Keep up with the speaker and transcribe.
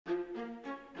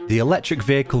The electric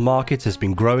vehicle market has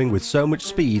been growing with so much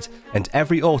speed, and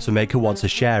every automaker wants a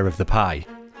share of the pie.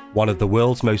 One of the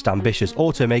world's most ambitious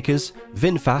automakers,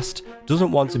 VinFast,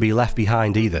 doesn't want to be left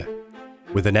behind either.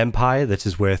 With an empire that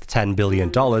is worth $10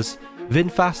 billion,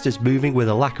 VinFast is moving with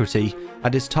alacrity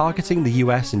and is targeting the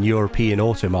US and European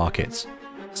auto markets.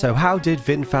 So how did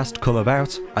VinFast come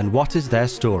about, and what is their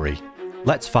story?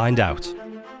 Let's find out.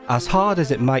 As hard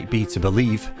as it might be to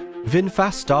believe,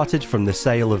 VinFast started from the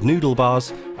sale of noodle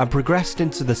bars and progressed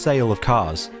into the sale of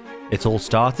cars. It all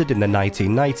started in the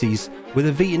 1990s with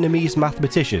a Vietnamese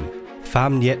mathematician,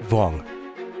 Pham Nhat Vuong.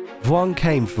 Vuong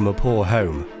came from a poor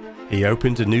home. He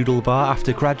opened a noodle bar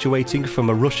after graduating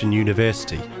from a Russian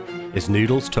university. His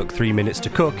noodles took 3 minutes to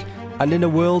cook, and in a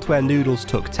world where noodles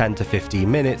took 10 to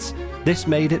 15 minutes, this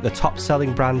made it the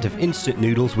top-selling brand of instant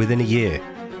noodles within a year.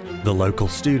 The local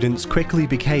students quickly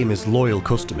became his loyal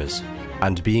customers,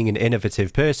 and being an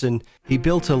innovative person, he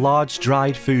built a large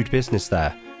dried food business there,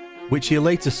 which he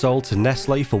later sold to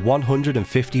Nestle for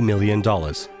 $150 million.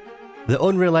 The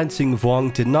unrelenting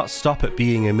Vuong did not stop at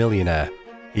being a millionaire.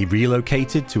 He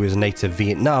relocated to his native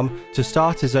Vietnam to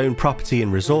start his own property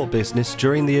and resort business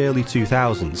during the early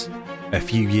 2000s. A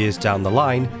few years down the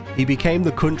line, he became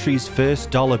the country's first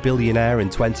dollar billionaire in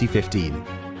 2015.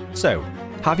 So,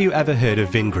 have you ever heard of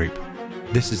Vin Group?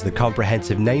 This is the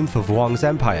comprehensive name for Vuong's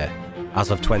empire. As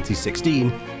of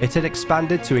 2016, it had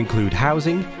expanded to include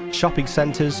housing, shopping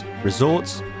centres,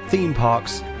 resorts, theme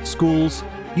parks, schools,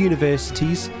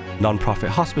 universities, non-profit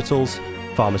hospitals,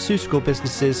 pharmaceutical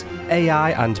businesses,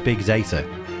 AI and big data.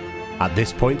 At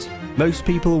this point, most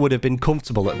people would have been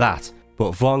comfortable at that,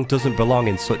 but Vuong doesn't belong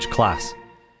in such class.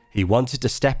 He wanted to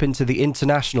step into the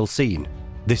international scene.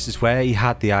 This is where he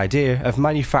had the idea of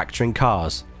manufacturing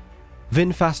cars.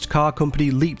 VinFast Car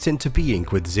Company leaped into being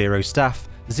with zero staff,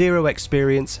 zero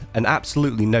experience, and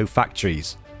absolutely no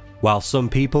factories. While some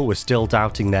people were still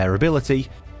doubting their ability,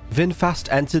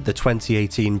 VinFast entered the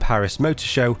 2018 Paris Motor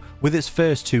Show with its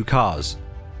first 2 cars.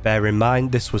 Bear in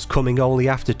mind this was coming only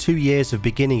after 2 years of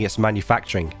beginning its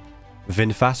manufacturing.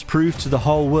 VinFast proved to the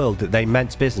whole world that they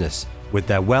meant business with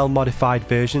their well-modified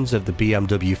versions of the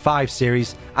BMW 5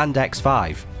 Series and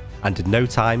X5, and in no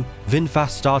time,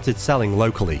 VinFast started selling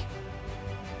locally.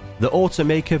 The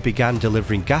automaker began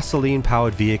delivering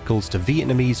gasoline-powered vehicles to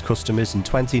Vietnamese customers in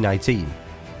 2019.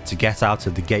 To get out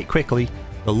of the gate quickly,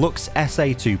 the Lux SA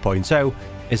 2.0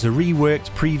 is a reworked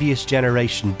previous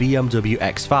generation BMW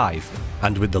X5,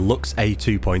 and with the Lux A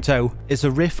 2.0 is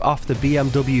a riff off the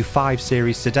BMW 5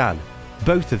 Series sedan.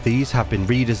 Both of these have been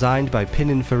redesigned by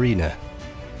Pininfarina.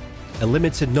 A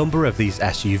limited number of these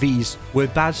SUVs were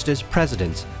badged as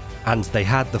President, and they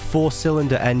had the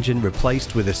 4-cylinder engine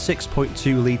replaced with a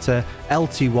 6.2-litre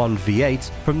LT1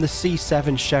 V8 from the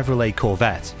C7 Chevrolet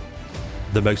Corvette.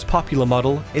 The most popular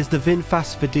model is the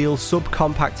VinFast Fadil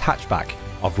subcompact hatchback,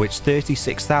 of which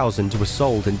 36,000 were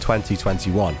sold in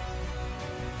 2021.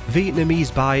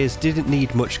 Vietnamese buyers didn't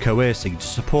need much coercing to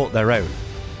support their own.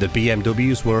 The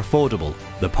BMWs were affordable,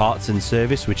 the parts and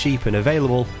service were cheap and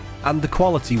available, and the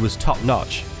quality was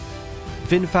top-notch.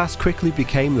 VinFast quickly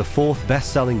became the 4th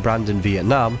best-selling brand in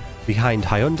Vietnam, behind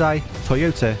Hyundai,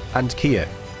 Toyota and Kia.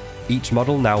 Each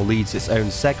model now leads its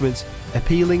own segment,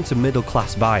 appealing to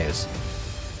middle-class buyers.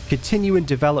 Continuing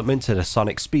development at a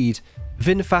sonic speed,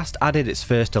 VinFast added its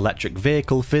first electric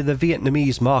vehicle for the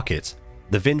Vietnamese market,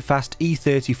 the VinFast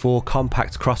E34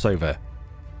 compact crossover.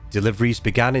 Deliveries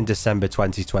began in December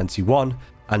 2021,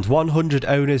 and 100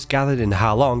 owners gathered in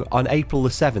Ha Long on April the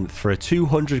 7th for a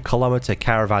 200-kilometre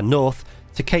caravan north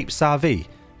to Cape Sa-Vi,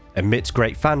 amidst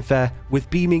great fanfare, with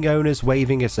beaming owners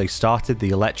waving as they started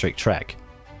the electric trek.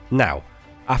 Now,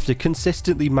 after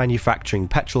consistently manufacturing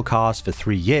petrol cars for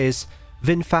 3 years,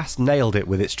 VinFast nailed it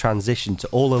with its transition to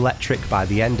all-electric by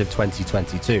the end of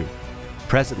 2022.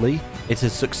 Presently, it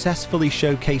has successfully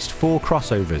showcased 4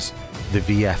 crossovers, the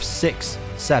VF6,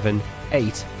 7,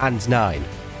 8 and 9.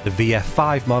 The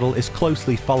VF5 model is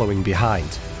closely following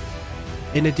behind.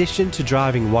 In addition to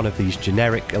driving one of these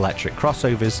generic electric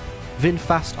crossovers,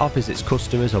 VinFast offers its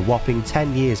customers a whopping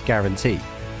 10 years guarantee.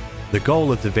 The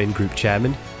goal of the Vin Group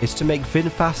chairman is to make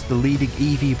VinFast the leading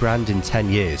EV brand in 10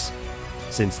 years.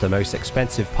 Since the most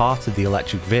expensive part of the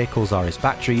electric vehicles are its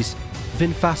batteries,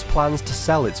 VinFast plans to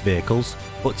sell its vehicles,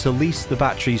 but to lease the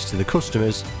batteries to the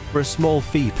customers for a small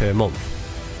fee per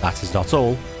month. That is not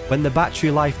all. When the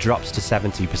battery life drops to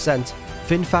 70%,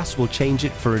 VinFast will change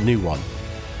it for a new one.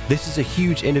 This is a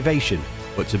huge innovation,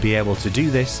 but to be able to do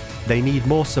this, they need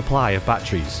more supply of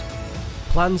batteries.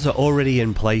 Plans are already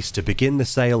in place to begin the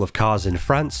sale of cars in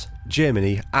France,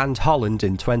 Germany and Holland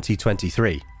in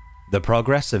 2023. The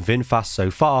progress of VinFast so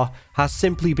far has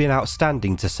simply been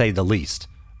outstanding to say the least.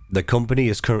 The company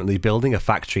is currently building a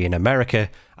factory in America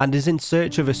and is in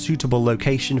search of a suitable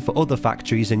location for other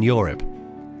factories in Europe.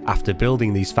 After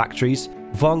building these factories,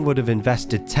 Vuong would have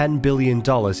invested $10 billion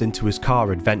into his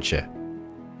car adventure.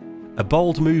 A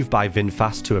bold move by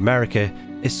VinFast to America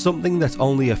is something that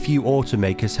only a few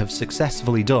automakers have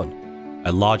successfully done.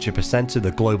 A larger percent of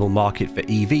the global market for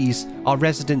EVs are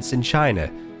residents in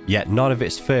China, yet none of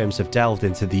its firms have delved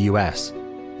into the US.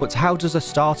 But how does a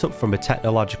startup from a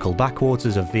technological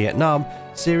backwaters of Vietnam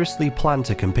seriously plan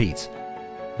to compete?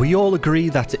 We all agree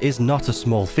that it is not a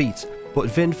small feat, but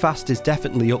VinFast is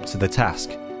definitely up to the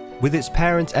task. With its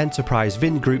parent enterprise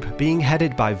Vingroup being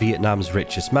headed by Vietnam's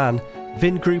richest man,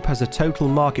 Vingroup has a total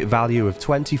market value of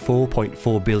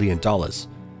 $24.4 billion.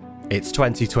 Its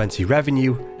 2020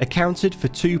 revenue accounted for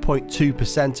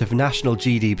 2.2% of national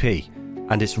GDP,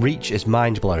 and its reach is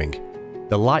mind-blowing.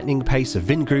 The lightning pace of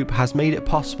Vingroup has made it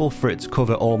possible for it to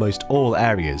cover almost all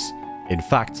areas. In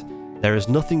fact, there is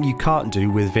nothing you can't do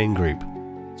with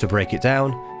Vingroup. To break it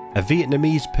down, a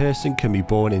Vietnamese person can be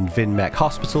born in VinMec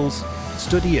hospitals,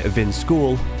 study at a Vin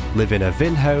school, live in a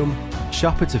Vin home,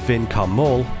 shop at a VinCom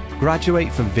mall,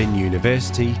 graduate from Vin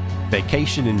University,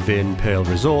 vacation in Vin Pearl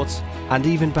Resorts, and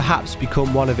even perhaps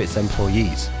become one of its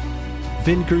employees.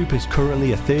 Vingroup is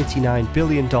currently a $39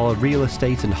 billion real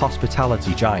estate and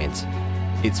hospitality giant.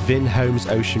 Its Vin Homes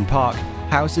Ocean Park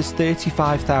houses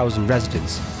 35,000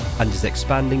 residents and is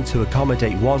expanding to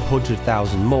accommodate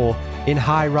 100,000 more in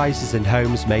high-rises and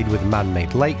homes made with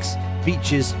man-made lakes,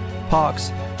 beaches,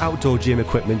 parks, outdoor gym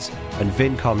equipment, and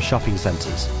VinCom shopping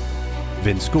centres.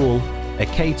 Vin School, a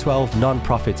K-12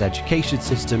 non-profit education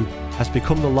system, has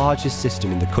become the largest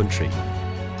system in the country.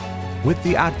 With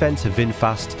the advent of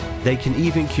VinFast, they can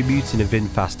even commute in a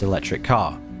VinFast electric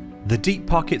car. The deep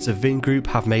pockets of Vingroup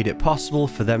have made it possible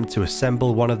for them to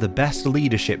assemble one of the best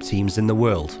leadership teams in the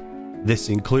world. This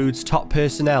includes top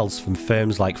personnels from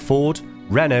firms like Ford,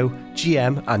 Renault,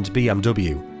 GM and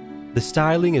BMW. The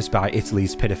styling is by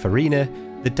Italy's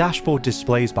Pininfarina, the dashboard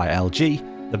displays by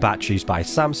LG, the batteries by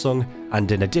Samsung,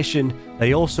 and in addition,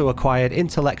 they also acquired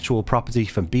intellectual property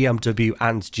from BMW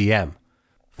and GM.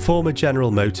 Former General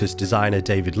Motors designer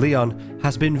David Leon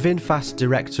has been VinFast's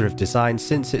director of design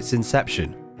since its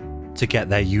inception. To get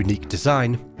their unique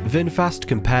design, VinFast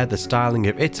compared the styling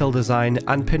of Italdesign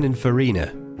and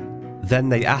Pininfarina. Then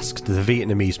they asked the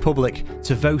Vietnamese public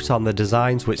to vote on the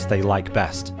designs which they like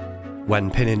best. When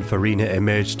Pininfarina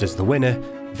emerged as the winner,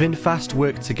 VinFast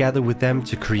worked together with them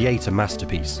to create a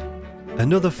masterpiece.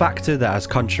 Another factor that has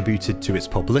contributed to its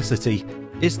publicity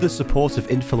is the support of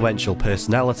influential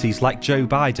personalities like Joe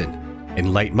Biden.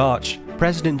 In late March,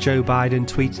 President Joe Biden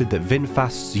tweeted that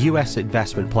VinFast's US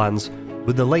investment plans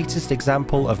were the latest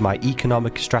example of my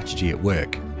economic strategy at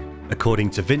work. According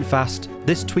to VinFast,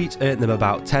 this tweet earned them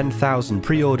about 10,000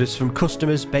 pre-orders from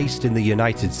customers based in the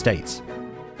United States.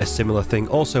 A similar thing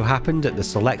also happened at the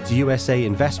Select USA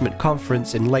Investment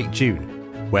Conference in late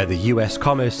June, where the US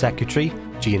Commerce Secretary,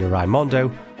 Gina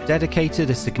Raimondo,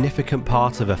 dedicated a significant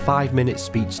part of a 5-minute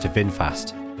speech to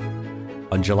VinFast.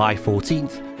 On July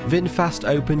 14th, VinFast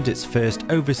opened its first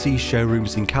overseas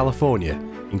showrooms in California,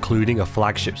 including a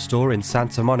flagship store in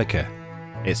Santa Monica.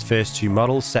 Its first two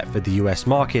models set for the US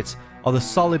market are the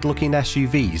solid-looking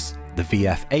SUVs, the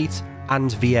VF8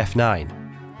 and VF9.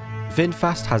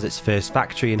 VinFast has its first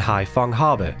factory in Haiphong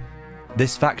Harbour.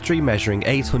 This factory, measuring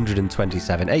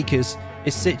 827 acres,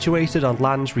 is situated on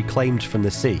land reclaimed from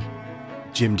the sea.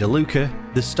 Jim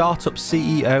DeLuca, the startup's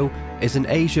CEO, is an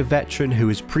Asia veteran who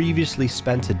has previously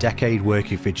spent a decade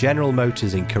working for General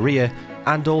Motors in Korea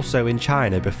and also in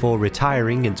China before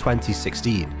retiring in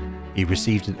 2016. He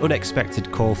received an unexpected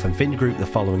call from Vingroup the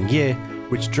following year,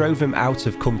 which drove him out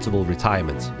of comfortable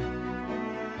retirement.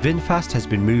 VinFast has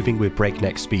been moving with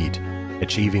breakneck speed,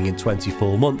 achieving in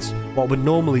 24 months what would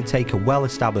normally take a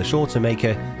well-established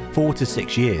automaker 4 to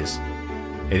 6 years.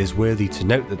 It is worthy to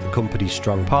note that the company's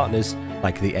strong partners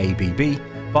like the ABB,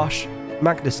 Bosch,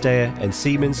 Magna Steyr and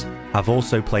Siemens have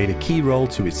also played a key role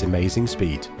to its amazing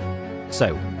speed.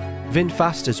 So,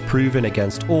 VinFast has proven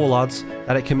against all odds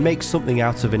that it can make something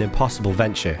out of an impossible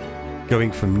venture,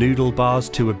 going from noodle bars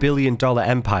to a billion-dollar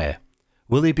empire.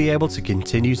 Will they be able to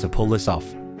continue to pull this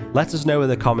off? Let us know in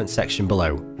the comments section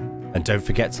below. And don't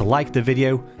forget to like the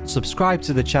video, subscribe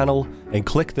to the channel, and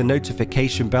click the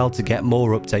notification bell to get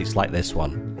more updates like this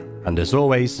one. And as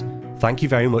always, thank you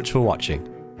very much for watching.